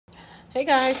Hey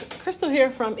guys, Crystal here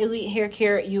from Elite Hair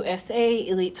Care USA,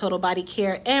 Elite Total Body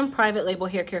Care, and private label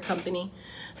hair care company.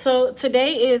 So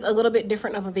today is a little bit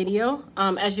different of a video.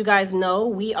 As you guys know,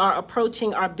 we are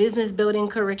approaching our business building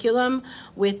curriculum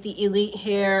with the Elite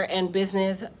Hair and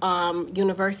Business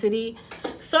University.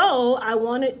 So I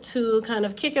wanted to kind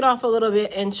of kick it off a little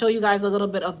bit and show you guys a little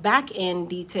bit of back end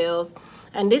details.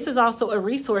 And this is also a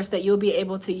resource that you'll be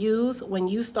able to use when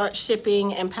you start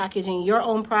shipping and packaging your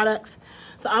own products.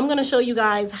 So I'm going to show you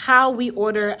guys how we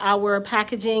order our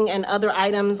packaging and other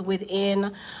items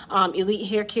within Elite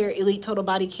Hair Care, Elite Total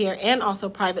Body Care, and also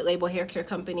private label hair care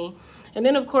company. And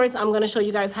then, of course, I'm going to show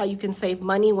you guys how you can save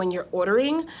money when you're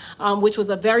ordering, which was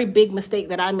a very big mistake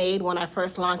that I made when I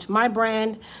first launched my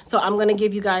brand. So I'm going to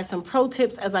give you guys some pro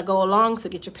tips as I go along. So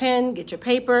get your pen, get your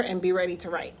paper, and be ready to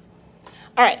write.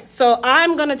 All right, so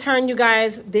I'm going to turn you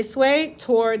guys this way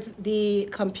towards the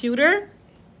computer.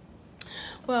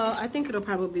 Well, I think it'll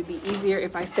probably be easier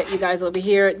if I set you guys over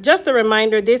here. Just a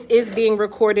reminder, this is being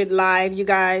recorded live, you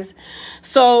guys.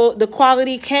 So the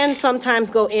quality can sometimes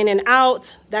go in and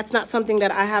out. That's not something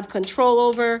that I have control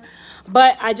over,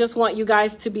 but I just want you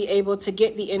guys to be able to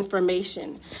get the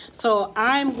information. So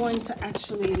I'm going to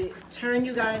actually turn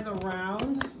you guys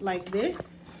around like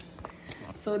this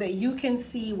so that you can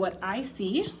see what I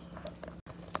see.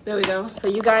 There we go. So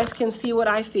you guys can see what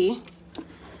I see.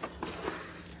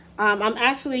 I'm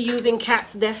actually using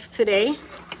Kat's desk today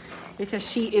because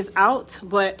she is out,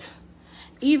 but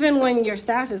even when your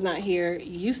staff is not here,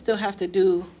 you still have to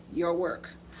do your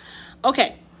work.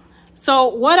 Okay, so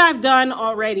what I've done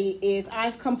already is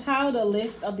I've compiled a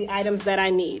list of the items that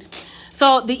I need.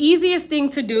 So the easiest thing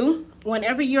to do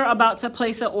whenever you're about to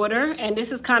place an order, and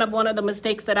this is kind of one of the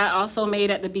mistakes that I also made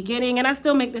at the beginning, and I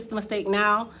still make this mistake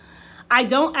now, I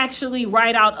don't actually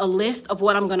write out a list of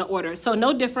what I'm going to order. So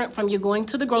no different from you going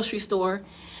to the grocery store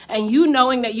and you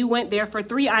knowing that you went there for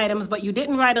 3 items, but you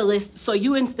didn't write a list. So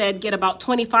you instead get about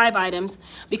 25 items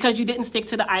because you didn't stick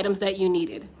to the items that you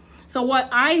needed. So what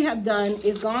I have done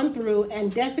is gone through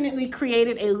and definitely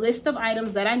created a list of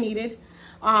items that I needed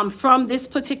from this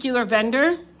particular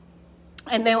vendor.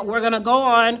 And then we're going to go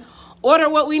on, order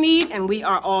what we need, and we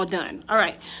are all done. All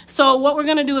right, so what we're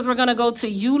gonna do is we're gonna go to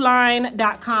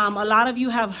uline.com. A lot of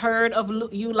you have heard of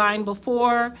Uline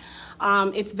before.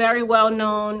 It's very well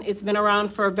known. It's been around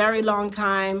for a very long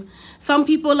time. Some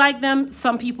people like them,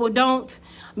 some people don't.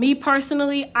 Me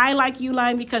personally, I like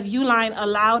Uline because Uline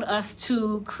allowed us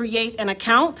to create an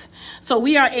account. So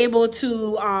we are able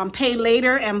to pay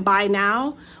later and buy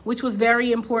now, which was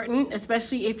very important,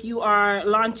 especially if you are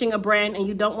launching a brand and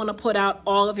you don't want to put out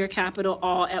all of your capital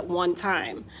all at one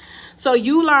time. So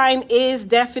Uline is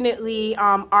definitely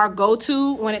our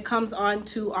go-to when it comes on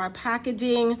to our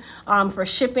packaging for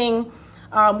shipping.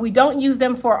 We don't use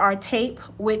them for our tape,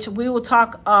 which we will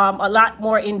talk a lot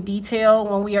more in detail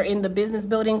when we are in the business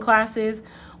building classes,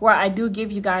 where I do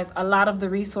give you guys a lot of the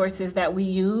resources that we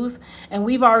use, and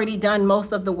we've already done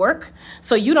most of the work.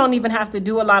 So you don't even have to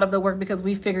do a lot of the work because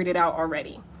we figured it out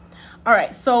already. All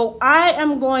right, so I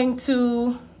am going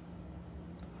to,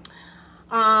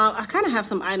 I kind of have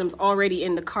some items already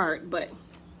in the cart, but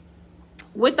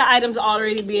with the items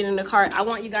already being in the cart, I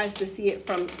want you guys to see it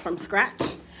from scratch.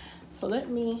 So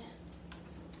let me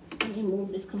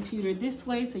move this computer this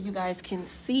way so you guys can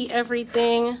see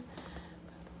everything.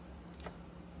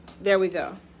 There we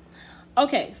go.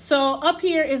 Okay, so up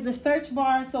here is the search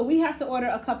bar. So we have to order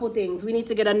a couple things. We need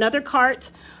to get another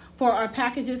cart for our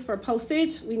packages for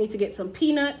postage. We need to get some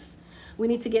peanuts. We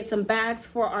need to get some bags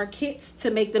for our kits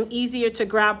to make them easier to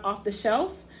grab off the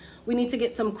shelf. We need to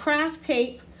get some craft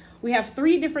tape. We have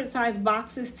 3 different size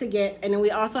boxes to get, and then we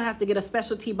also have to get a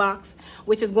specialty box,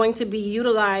 which is going to be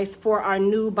utilized for our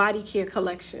new body care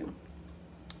collection.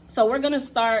 So we're gonna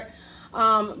start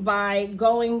by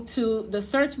going to the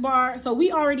search bar. So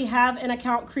we already have an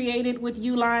account created with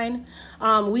Uline.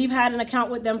 We've had an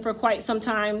account with them for quite some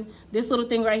time. This little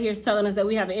thing right here is telling us that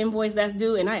we have an invoice that's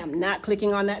due, and I am not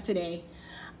clicking on that today.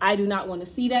 I do not want to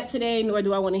see that today, nor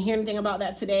do I want to hear anything about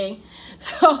that today.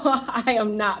 So I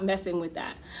am not messing with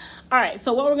that. All right,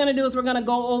 so what we're going to do is we're going to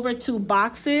go over to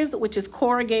boxes, which is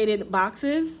corrugated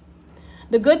boxes.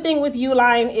 The good thing with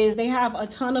Uline is they have a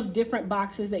ton of different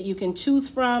boxes that you can choose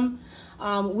from.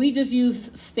 We just use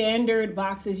standard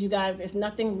boxes, you guys. There's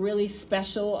nothing really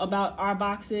special about our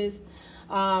boxes.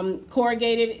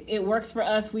 Corrugated, it works for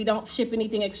us. We don't ship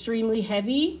anything extremely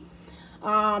heavy.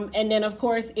 And then of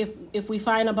course, if we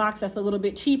find a box that's a little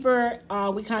bit cheaper,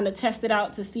 we kind of test it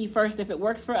out to see first if it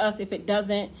works for us. If it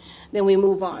doesn't, then we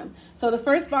move on. So the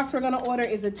first box we're going to order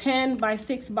is a 10 by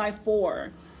 6 by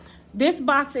 4. This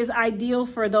box is ideal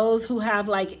for those who have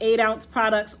like 8-ounce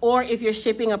products, or if you're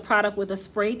shipping a product with a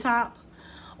spray top,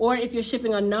 or if you're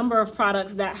shipping a number of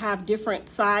products that have different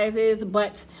sizes,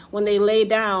 but when they lay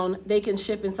down, they can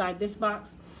ship inside this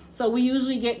box. So we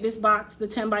usually get this box, the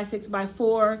 10 by 6 by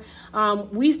 4.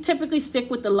 We typically stick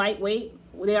with the lightweight.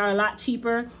 They are a lot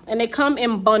cheaper, and they come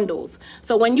in bundles.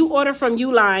 So when you order from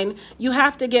Uline, you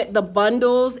have to get the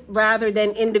bundles rather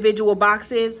than individual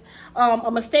boxes. A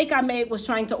mistake I made was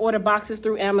trying to order boxes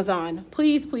through Amazon.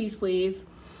 Please, please, please.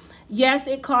 Yes,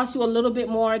 it costs you a little bit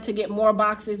more to get more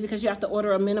boxes because you have to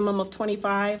order a minimum of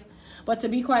 25. But to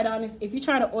be quite honest, if you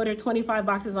try to order 25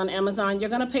 boxes on Amazon, you're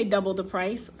going to pay double the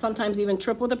price, sometimes even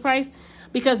triple the price,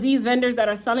 because these vendors that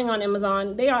are selling on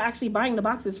Amazon, they are actually buying the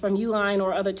boxes from Uline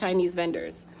or other Chinese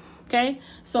vendors. Okay,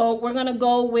 so we're going to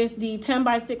go with the 10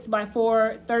 by 6 by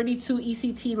 4 32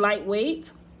 ECT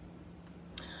lightweight.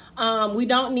 We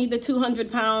don't need the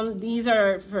 200-pound. These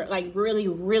are for like really,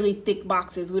 really thick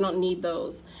boxes. We don't need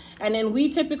those. And then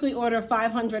we typically order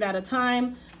 500 at a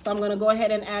time. So I'm going to go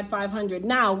ahead and add 500.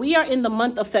 Now, we are in the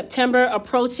month of September,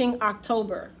 approaching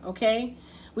October, okay?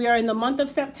 We are in the month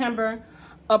of September,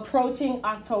 approaching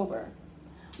October.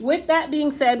 With that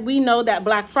being said, we know that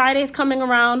Black Friday is coming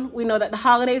around. We know that the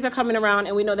holidays are coming around,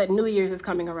 and we know that New Year's is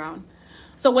coming around.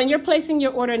 So when you're placing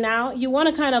your order now, you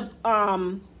want to kind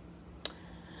of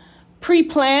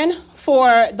pre-plan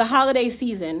for the holiday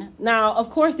season. Now,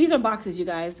 of course, these are boxes, you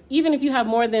guys. Even if you have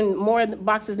more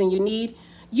boxes than you need,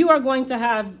 you are going to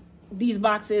have these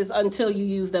boxes until you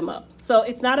use them up. So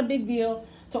it's not a big deal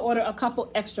to order a couple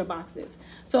extra boxes.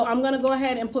 So I'm gonna go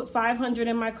ahead and put 500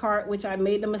 in my cart, which I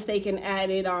made the mistake and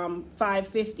added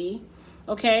 550.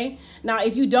 Okay, now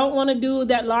if you don't want to do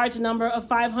that large number of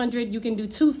 500, you can do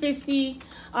 250.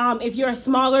 If you're a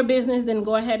smaller business, then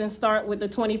go ahead and start with the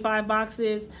 25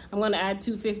 boxes. I'm going to add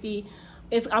 250.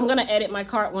 I'm going to edit my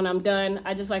cart when I'm done.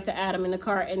 I just like to add them in the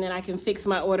cart, and then I can fix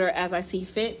my order as I see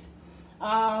fit.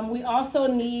 We also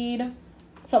need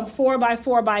some 4 by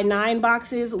 4 by 9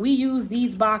 boxes. We use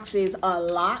these boxes a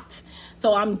lot,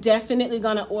 so I'm definitely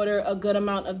going to order a good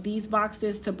amount of these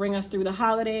boxes to bring us through the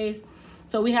holidays.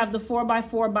 So we have the 4 by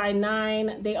 4 by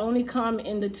 9. They only come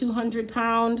in the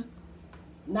 200-pound.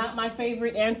 Not my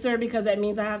favorite answer because that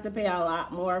means I have to pay a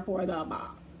lot more for the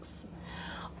box.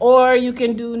 Or you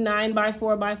can do 9 by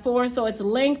 4 by 4. So it's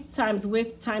length times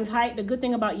width times height. The good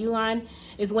thing about Uline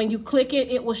is when you click it,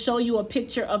 it will show you a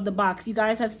picture of the box. You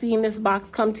guys have seen this box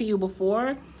come to you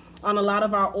before on a lot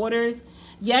of our orders.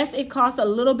 Yes, it costs a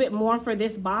little bit more for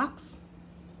this box,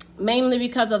 mainly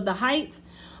because of the height.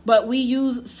 But we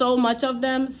use so much of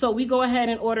them, so we go ahead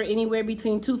and order anywhere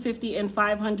between 250 and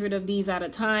 500 of these at a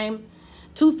time.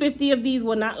 250 of these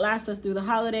will not last us through the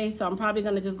holiday, so I'm probably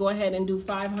going to just go ahead and do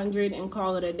 500 and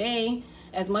call it a day,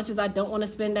 as much as I don't want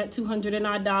to spend that $200 and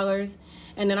odd.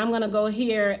 And then I'm going to go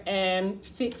here and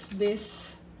fix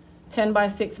this 10 by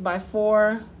 6 by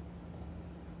 4.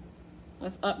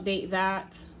 Let's update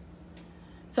that.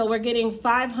 So we're getting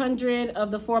 500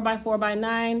 of the 4 by 4 by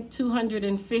 9,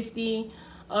 250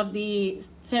 of the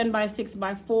 10 by 6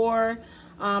 by 4.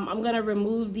 I'm gonna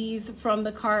remove these from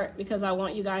the cart because I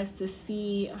want you guys to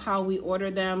see how we order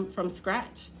them from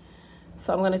scratch.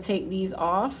 So I'm gonna take these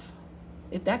off.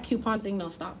 If that coupon thing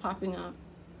don't stop popping up.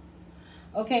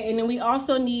 Okay, and then we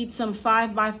also need some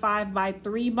 5 by 5 by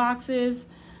 3 boxes.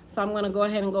 So I'm gonna go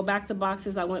ahead and go back to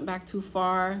boxes. I went back too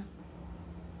far.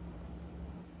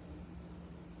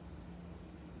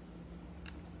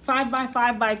 5 by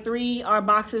 5 by 3 are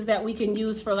boxes that we can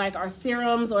use for like our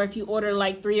serums, or if you order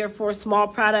like 3 or 4 small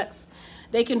products,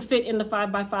 they can fit in the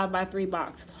 5 by 5 by 3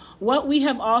 box. What we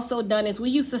have also done is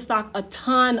we used to stock a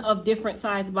ton of different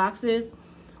size boxes.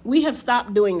 We have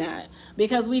stopped doing that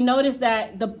because we noticed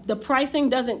that the pricing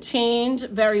doesn't change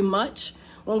very much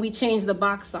when we change the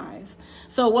box size.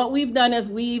 So what we've done is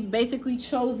we've basically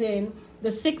chosen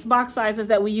the 6 box sizes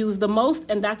that we use the most,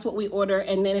 and that's what we order.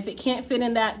 And then if it can't fit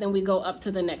in that, then we go up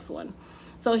to the next one.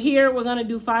 So here we're gonna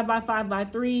do 5 by 5 by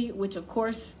 3, which of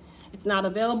course it's not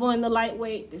available in the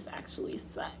lightweight. This actually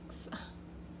sucks.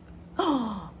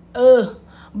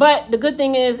 But the good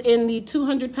thing is in the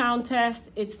 200-pound test,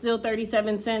 it's still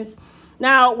 37 cents.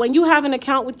 Now, when you have an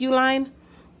account with Uline,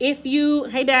 if you,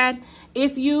 hey dad,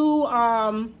 if you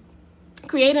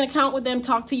create an account with them,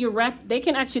 talk to your rep, they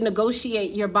can actually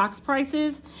negotiate your box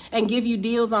prices and give you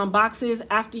deals on boxes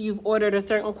after you've ordered a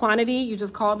certain quantity. You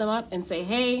just call them up and say,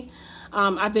 hey,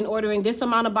 I've been ordering this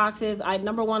amount of boxes. I'd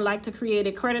number 1 like to create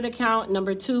a credit account.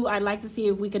 Number 2, I'd like to see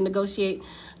if we can negotiate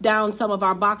down some of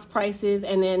our box prices,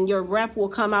 and then your rep will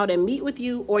come out and meet with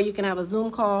you, or you can have a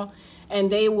Zoom call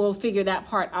and they will figure that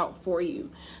part out for you.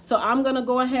 So I'm gonna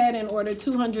go ahead and order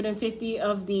 250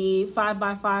 of the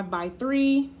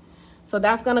 5x5x3. So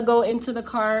that's gonna go into the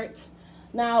cart.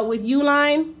 Now with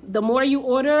Uline, the more you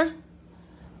order,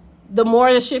 the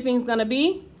more the shipping is gonna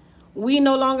be. We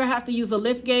no longer have to use a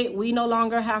lift gate. We no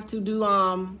longer have to do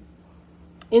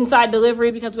inside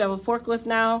delivery because we have a forklift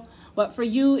now. But for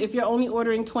you, if you're only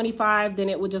ordering 25, then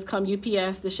it will just come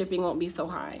UPS. The shipping won't be so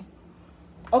high.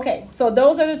 Okay, so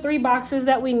those are the 3 boxes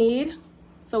that we need.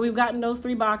 So we've gotten those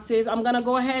 3 boxes. I'm gonna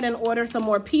go ahead and order some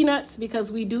more peanuts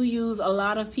because we do use a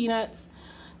lot of peanuts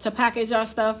to package our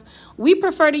stuff. We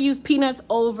prefer to use peanuts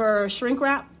over shrink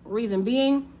wrap. Reason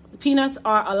being, the peanuts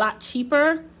are a lot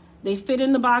cheaper. They fit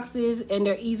in the boxes and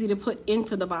they're easy to put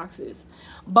into the boxes.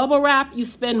 Bubble wrap, you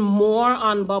spend more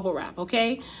on bubble wrap,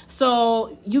 okay?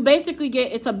 So you basically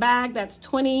get, it's a bag that's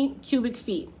 20 cubic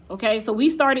feet, okay? So we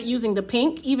started using the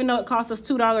pink, even though it cost us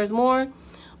 $2 more,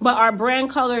 but our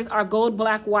brand colors are gold,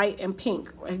 black, white, and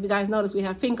pink. If you guys notice, we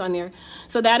have pink on there.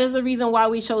 So that is the reason why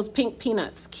we chose pink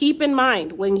peanuts. Keep in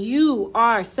mind, when you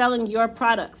are selling your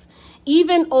products,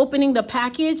 even opening the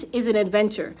package is an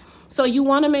adventure. So you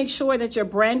want to make sure that your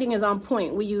branding is on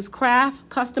point. We use craft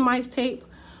customized tape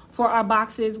for our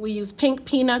boxes. We use pink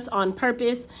peanuts on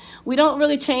purpose. We don't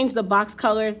really change the box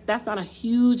colors. That's not a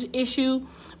huge issue,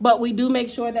 but we do make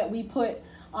sure that we put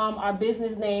our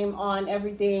business name on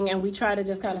everything, and we try to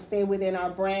just kind of stay within our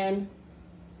brand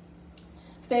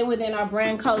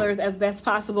colors as best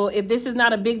possible. If this is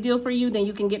not a big deal for you, then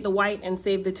you can get the white and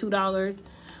save the $2.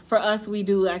 For us, we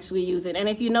do actually use it. And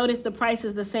if you notice, the price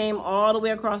is the same all the way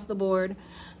across the board.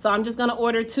 So I'm just gonna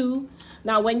order 2.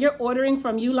 Now, when you're ordering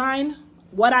from Uline,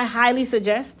 what I highly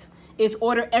suggest is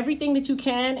order everything that you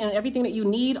can and everything that you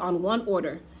need on one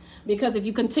order. Because if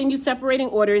you continue separating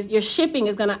orders, your shipping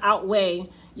is gonna outweigh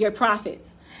your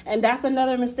profits. And that's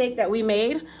another mistake that we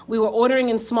made. We were ordering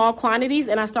in small quantities,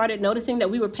 and I started noticing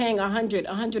that we were paying $100,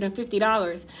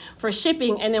 $150 for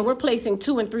shipping, and then we're placing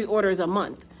 2 and 3 orders a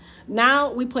month.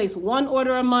 Now we place 1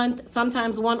 order a month,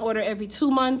 sometimes 1 order every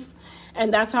 2 months,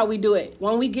 and that's how we do it.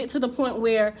 When we get to the point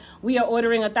where we are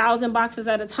ordering 1,000 boxes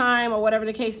at a time or whatever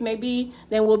the case may be,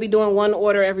 then we'll be doing 1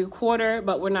 order every quarter,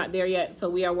 but we're not there yet. So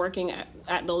we are working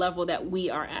at the level that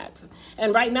we are at.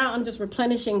 And right now I'm just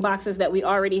replenishing boxes that we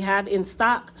already have in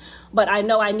stock, but I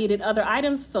know I needed other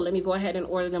items, so let me go ahead and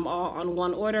order them all on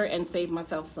 1 order and save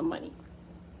myself some money.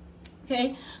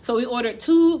 Okay, so we ordered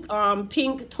 2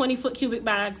 pink 20-foot cubic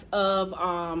bags of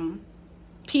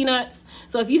peanuts.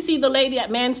 So if you see the lady,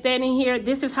 that man standing here,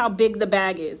 this is how big the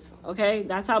bag is. Okay,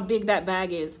 that's how big that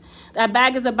bag is. That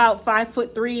bag is about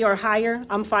 5'3" or higher.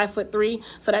 I'm 5'3",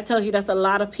 so that tells you that's a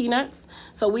lot of peanuts.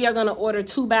 So we are gonna order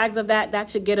 2 bags of that. That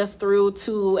should get us through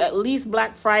to at least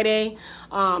Black Friday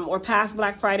or past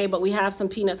Black Friday, but we have some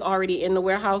peanuts already in the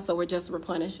warehouse, so we're just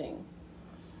replenishing.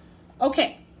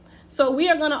 Okay, so we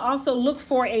are gonna also look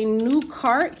for a new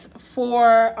cart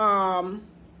for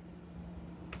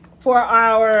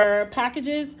our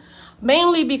packages,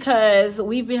 mainly because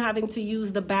we've been having to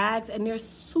use the bags and they're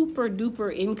super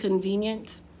duper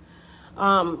inconvenient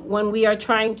when we are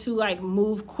trying to like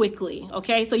move quickly.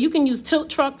 Okay, so you can use tilt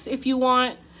trucks if you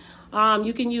want.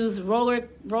 You can use roller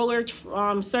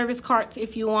service carts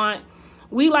if you want.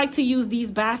 We like to use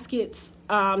these baskets.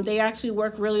 They actually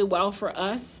work really well for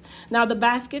us. Now the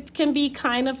baskets can be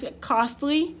kind of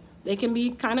costly. They can be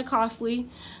kind of costly.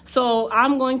 So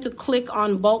I'm going to click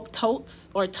on bulk totes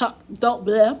or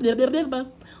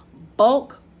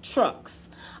bulk trucks.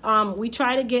 We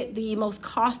try to get the most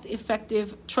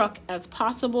cost-effective truck as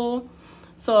possible.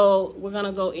 So we're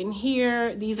gonna go in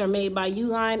here. These are made by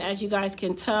Uline. As you guys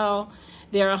can tell,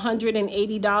 they're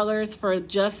 $180 for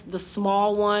just the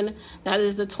small one. That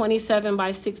is the 27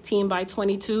 by 16 by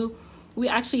 22. We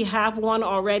actually have one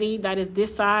already that is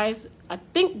this size. I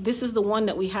think this is the one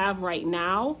that we have right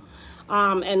now.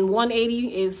 And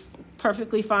 180 is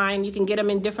perfectly fine. You can get them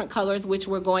in different colors, which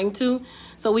we're going to.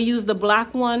 So we use the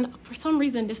black one. For some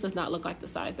reason, this does not look like the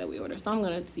size that we ordered. So I'm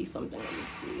gonna see something. Let me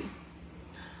see.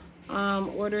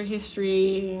 Order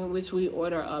history, which we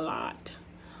order a lot.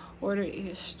 Order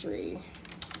history.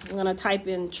 I'm gonna type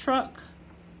in truck,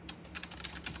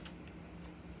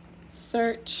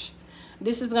 search.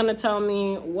 This is gonna tell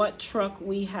me what truck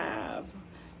we have.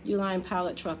 Uline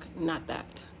pallet truck, not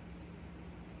that.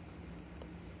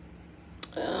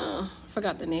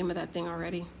 Forgot the name of that thing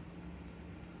already.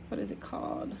 What is it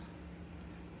called?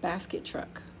 Basket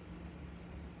truck.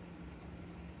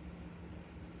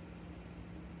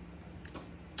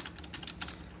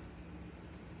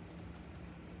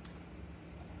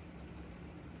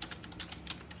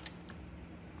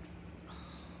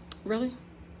 Really?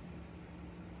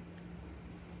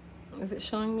 Is it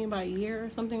showing me by year or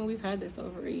something? We've had this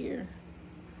over a year.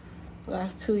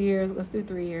 Last 2 years. Let's do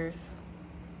 3 years.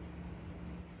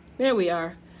 There we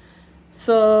are.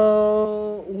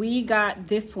 So we got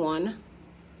this one.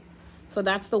 So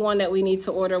that's the one that we need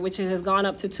to order, which has gone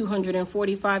up to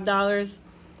 $245. It's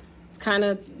kind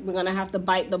of, we're going to have to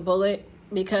bite the bullet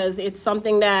because it's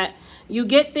something that you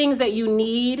get things that you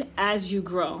need as you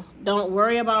grow. Don't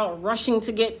worry about rushing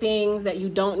to get things that you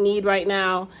don't need right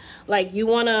now. Like, you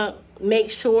want to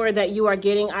make sure that you are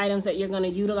getting items that you're going to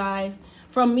utilize.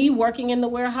 From me working in the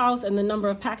warehouse and the number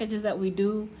of packages that we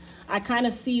do, I kind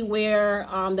of see where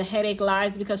the headache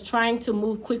lies, because trying to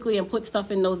move quickly and put stuff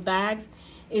in those bags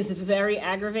is very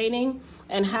aggravating,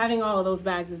 and having all of those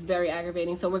bags is very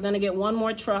aggravating. So we're going to get one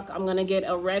more truck. I'm going to get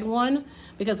a red one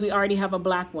because we already have a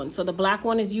black one. So the black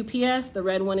one is UPS, the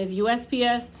red one is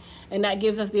USPS, and that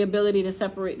gives us the ability to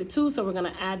separate the two. So we're going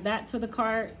to add that to the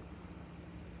cart,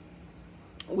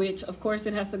 which of course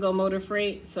it has to go motor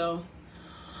freight. So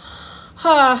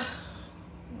I'll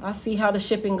see how the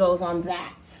shipping goes on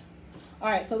that. All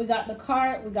right, so we got the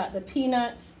cart, we got the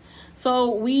peanuts.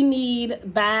 So we need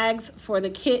bags for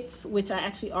the kits, which I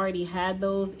actually already had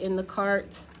those in the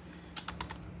cart.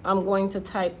 I'm going to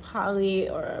type poly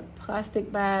or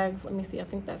plastic bags. Let me see, I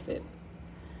think that's it.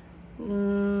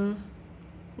 No.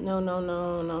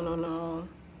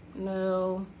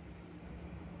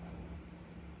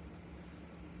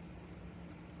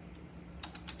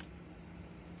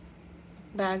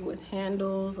 Bag with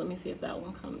handles. Let me see if that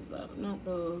one comes up. Not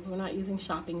those. We're not using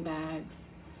shopping bags.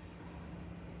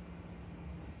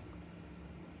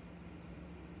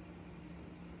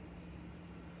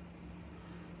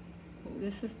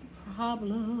 This is the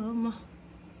problem.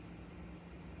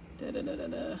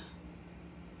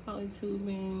 Poly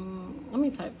tubing. Let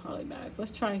me type poly bags.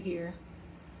 Let's try here.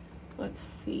 Let's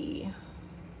see.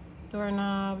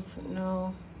 Doorknobs.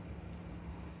 No.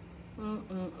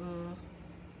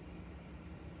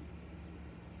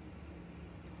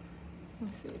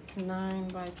 Let's see, it's 9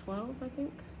 by 12, I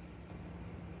think.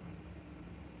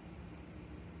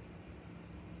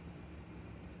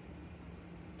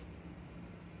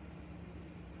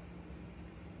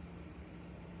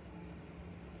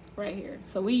 Right here.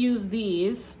 So we use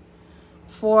these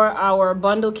for our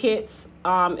bundle kits.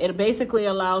 It basically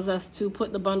allows us to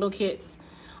put the bundle kits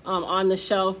on the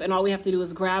shelf, and all we have to do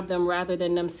is grab them rather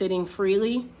than them sitting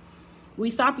freely. We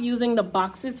stopped using the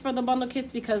boxes for the bundle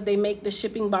kits because they make the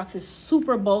shipping boxes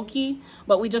super bulky,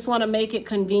 but we just want to make it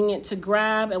convenient to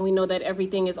grab, and we know that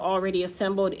everything is already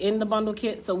assembled in the bundle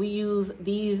kit. So we use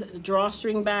these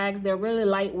drawstring bags. They're really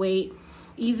lightweight,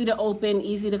 easy to open,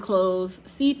 easy to close,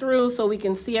 see-through so we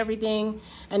can see everything.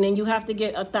 And then you have to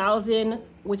get 1,000,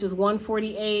 which is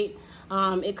 148.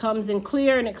 It comes in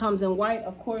clear and it comes in white.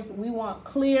 Of course, we want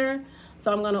clear,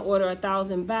 so I'm going to order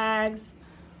 1,000 bags.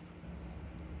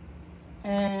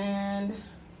 And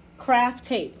craft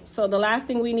tape. So the last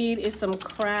thing we need is some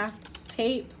craft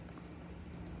tape.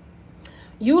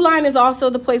 Uline is also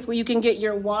the place where you can get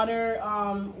your water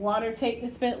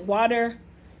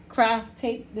craft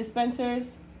tape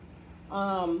dispensers.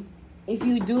 If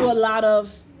you do a lot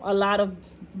of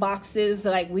boxes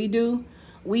like we do,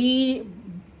 we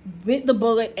bit the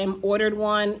bullet and ordered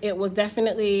one. It was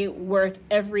definitely worth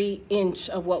every inch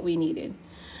of what we needed.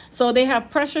 So they have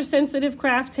pressure sensitive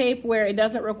craft tape where it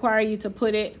doesn't require you to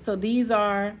put it. So these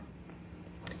are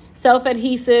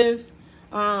self-adhesive.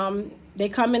 They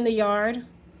come in the yard.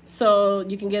 So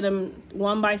you can get them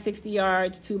 1 by 60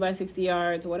 yards, 2 by 60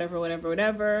 yards,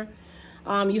 whatever.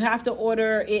 You have to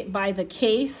order it by the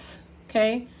case,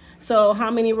 okay? So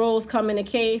how many rolls come in a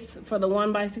case for the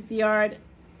 1 by 60 yard?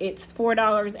 It's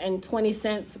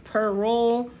 $4.20 per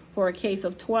roll for a case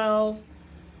of 12.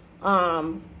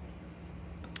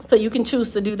 So you can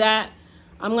choose to do that.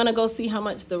 I'm gonna go see how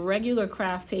much the regular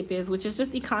craft tape is, which is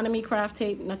just economy craft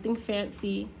tape, nothing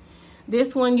fancy.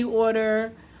 This one you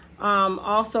order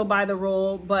also by the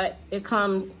roll, but it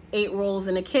comes 8 rolls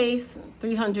in a case,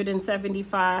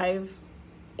 375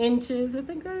 inches, I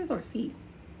think that is, or feet.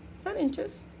 Is that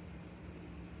inches?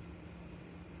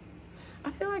 I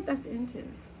feel like that's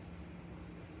inches.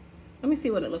 Let me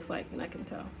see what it looks like and I can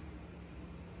tell.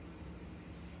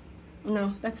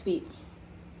 No, that's feet.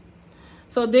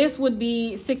 So this would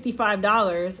be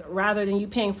 $65 rather than you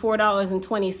paying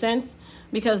 $4.20,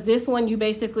 because this one you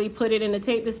basically put it in a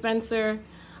tape dispenser.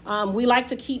 We like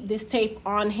to keep this tape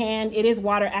on hand. It is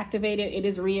water activated, it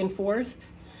is reinforced.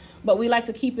 but we like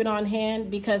to keep it on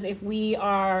hand because if we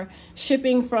are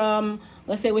shipping from,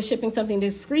 let's say we're shipping something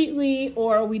discreetly,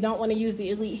 or we don't want to use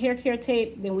the Elite Hair Care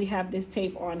tape, then we have this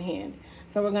tape on hand.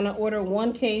 So we're going to order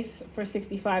 1 case for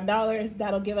 $65.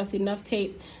 That'll give us enough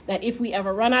tape that if we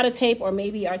ever run out of tape, or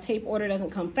maybe our tape order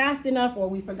doesn't come fast enough, or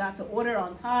we forgot to order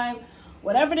on time,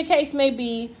 whatever the case may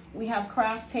be, we have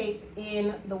craft tape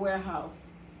in the warehouse.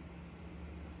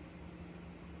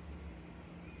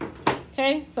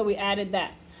 Okay, so we added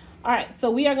that. All right, so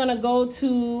we are gonna go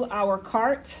to our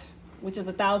cart, which is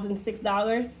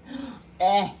 $1,006.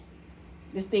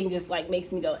 This thing just like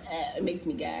makes me go, it makes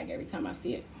me gag every time I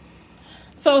see it.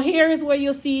 So here's where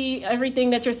you'll see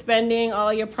everything that you're spending,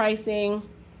 all your pricing.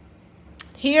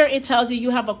 Here it tells you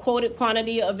you have a quoted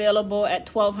quantity available at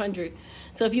 1,200.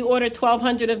 So if you order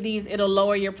 1,200 of these, it'll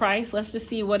lower your price. Let's just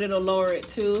see what it'll lower it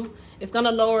to. It's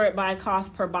gonna lower it by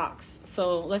cost per box.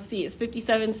 So let's see, it's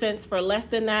 57 cents for less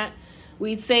than that.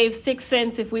 We'd save 6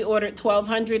 cents if we ordered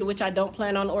 1,200, which I don't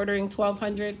plan on ordering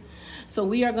 1,200. So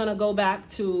we are gonna go back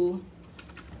to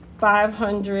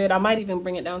 500. I might even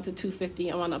bring it down to 250.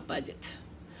 I'm on a budget.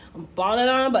 I'm balling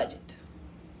on a budget.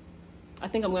 I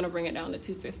think I'm gonna bring it down to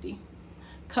 250.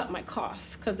 Cut my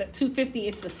costs, because at 250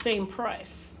 it's the same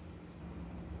price.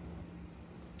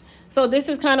 So this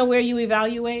is kind of where you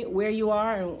evaluate where you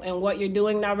are and what you're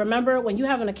doing. Now remember, when you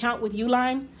have an account with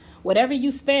Uline, whatever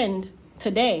you spend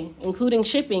today, including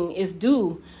shipping, is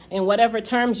due in whatever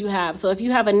terms you have. So if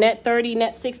you have a net 30,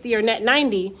 net 60, or net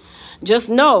 90, just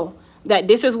know that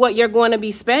this is what you're going to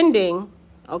be spending.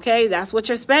 Okay, that's what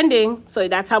you're spending. So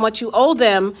that's how much you owe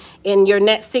them in your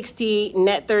net 60,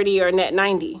 net 30, or net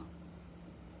 90.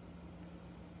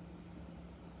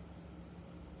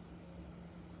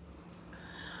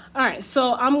 All right,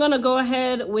 so I'm gonna go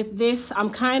ahead with this. I'm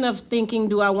kind of thinking,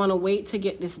 do I wanna wait to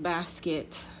get this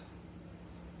basket?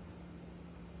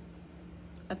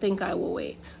 I think I will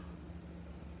wait.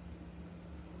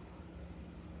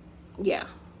 Yeah,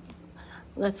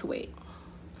 let's wait.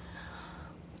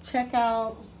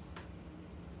 Checkout.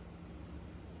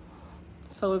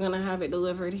 So we're gonna have it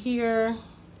delivered here.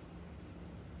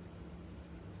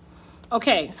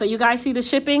 Okay, so you guys see the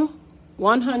shipping?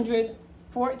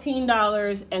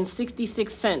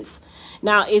 $114.66.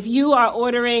 Now, if you are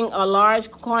ordering a large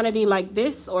quantity like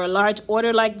this, or a large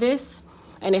order like this,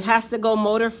 and it has to go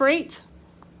motor freight,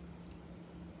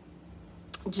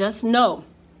 just know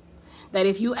that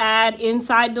if you add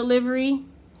inside delivery,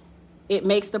 it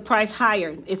makes the price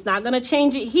higher. It's not going to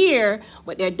change it here,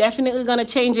 but they're definitely going to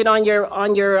change it on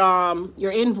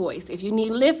your invoice. If you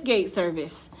need liftgate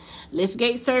service,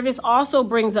 liftgate service also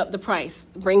brings up the price,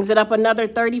 brings it up another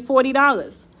 $30,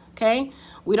 $40. Okay,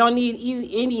 we don't need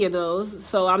any of those,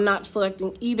 so I'm not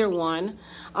selecting either one.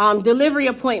 Delivery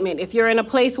appointment. If you're in a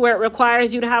place where it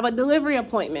requires you to have a delivery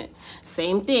appointment,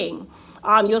 same thing.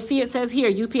 You'll see it says here,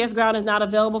 UPS ground is not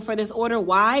available for this order.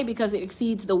 Why? Because it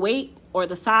exceeds the weight or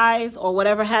the size or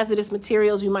whatever hazardous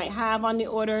materials you might have on the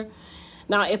order.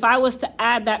 Now, if I was to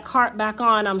add that cart back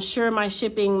on, I'm sure my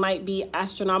shipping might be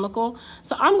astronomical.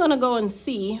 So I'm gonna go and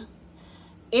see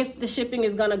if the shipping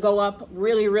is gonna go up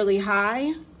really, really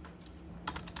high.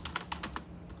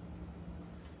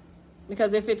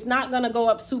 Because if it's not gonna go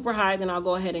up super high, then I'll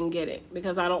go ahead and get it,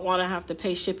 because I don't wanna have to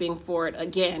pay shipping for it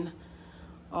again,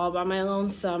 all by my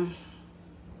lonesome.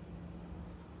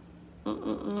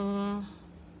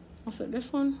 What's it,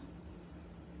 this one?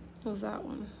 What's that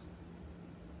one?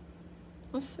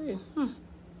 Let's see.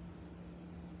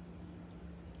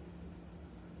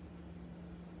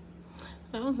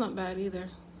 That one's not bad either.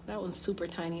 That one's super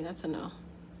tiny. That's a no.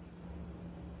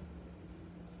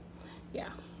 Yeah.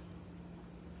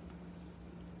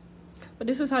 But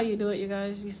this is how you do it, you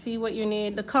guys. You see what you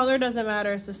need. The color doesn't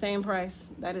matter. It's the same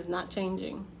price. That is not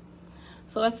changing.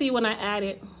 So let's see when I add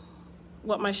it,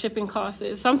 what my shipping cost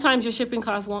is. Sometimes your shipping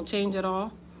cost won't change at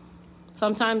all.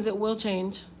 Sometimes it will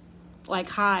change, like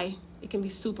high. It can be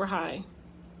super high.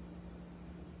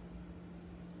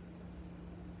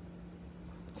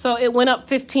 So it went up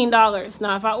 $15.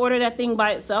 Now, if I order that thing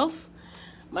by itself,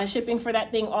 my shipping for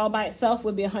that thing all by itself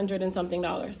would be $100 and something.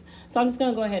 So I'm just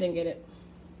gonna go ahead and get it.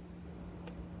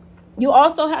 You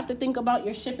also have to think about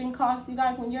your shipping costs, you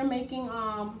guys, when you're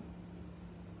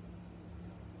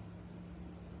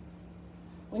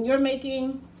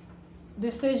making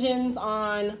decisions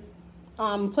on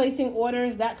placing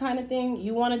orders, that kind of thing.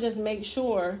 You want to just make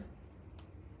sure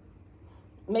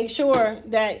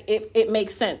that it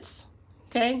makes sense.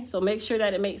 Okay, so make sure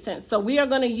that it makes sense. So we are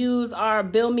going to use our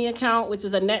Bill Me account, which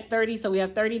is a net 30. So we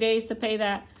have 30 days to pay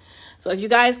that. So if you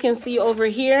guys can see over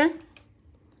here,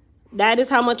 that is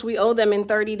how much we owe them in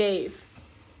 30 days.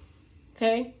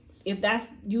 Okay, If that's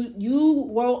you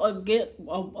will get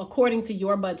according to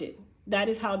your budget. That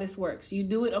is how this works. You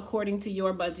do it according to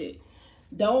your budget.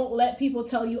 Don't let people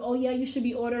tell you, oh yeah, you should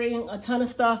be ordering a ton of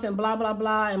stuff and blah, blah,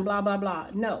 blah, and blah, blah, blah.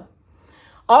 No.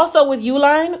 Also with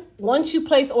Uline, once you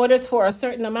place orders for a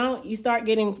certain amount,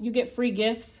 you get free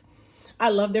gifts. I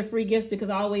love their free gifts because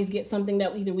I always get something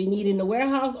that either we need in the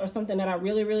warehouse or something that I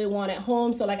really, really want at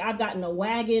home. So like I've gotten a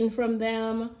wagon from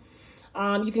them.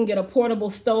 You can get a portable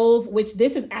stove, which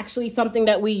this is actually something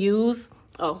that we use.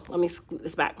 Oh, let me scoot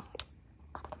this back.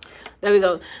 There we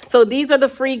go. So these are the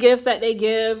free gifts that they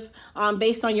give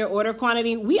based on your order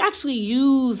quantity. We actually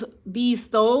use these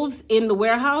stoves in the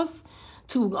warehouse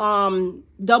to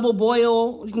double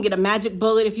boil. You can get a magic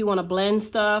bullet if you want to blend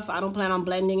stuff. I don't plan on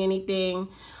blending anything.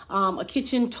 A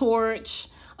kitchen torch,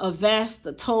 a vest,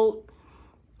 a tote.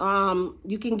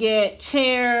 You can get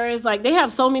chairs. Like they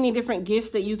have so many different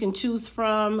gifts that you can choose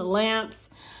from, lamps.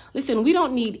 Listen, we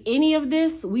don't need any of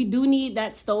this. We do need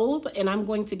that stove, and I'm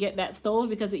going to get that stove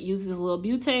because it uses a little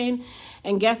butane.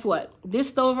 And guess what? This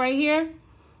stove right here,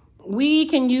 we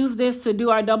can use this to do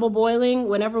our double boiling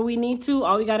whenever we need to.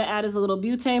 All we got to add is a little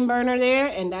butane burner there,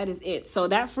 and that is it. So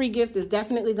that free gift is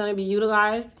definitely going to be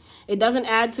utilized. It doesn't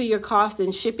add to your cost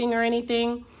in shipping or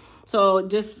anything. So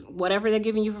just whatever they're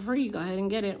giving you for free, go ahead and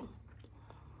get it.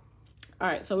 All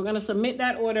right, so we're going to submit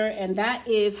that order, and that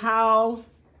is how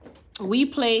we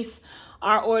place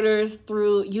our orders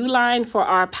through Uline for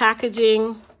our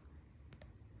packaging.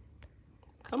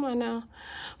 Come on now.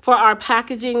 For our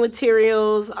packaging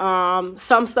materials,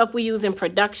 some stuff we use in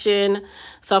production,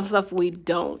 some stuff we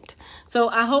don't. So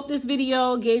I hope this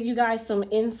video gave you guys some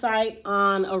insight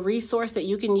on a resource that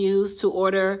you can use to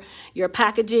order your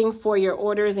packaging for your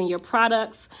orders and your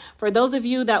products. For those of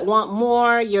you that want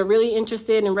more, you're really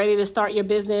interested and ready to start your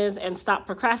business and stop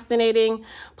procrastinating,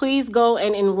 please go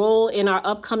and enroll in our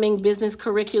upcoming business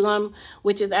curriculum,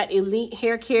 which is at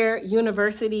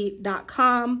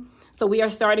elitehaircareuniversity.com. So we are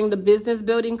starting the business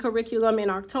building curriculum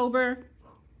in October,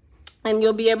 and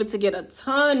you'll be able to get a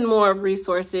ton more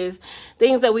resources,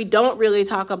 things that we don't really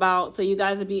talk about. So you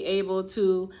guys will be able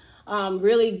to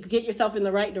really get yourself in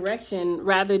the right direction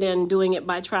rather than doing it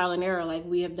by trial and error like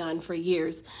we have done for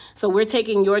years. So we're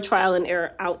taking your trial and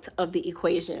error out of the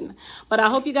equation. But I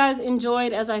hope you guys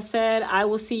enjoyed. As I said, I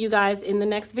will see you guys in the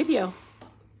next video.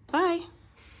 Bye.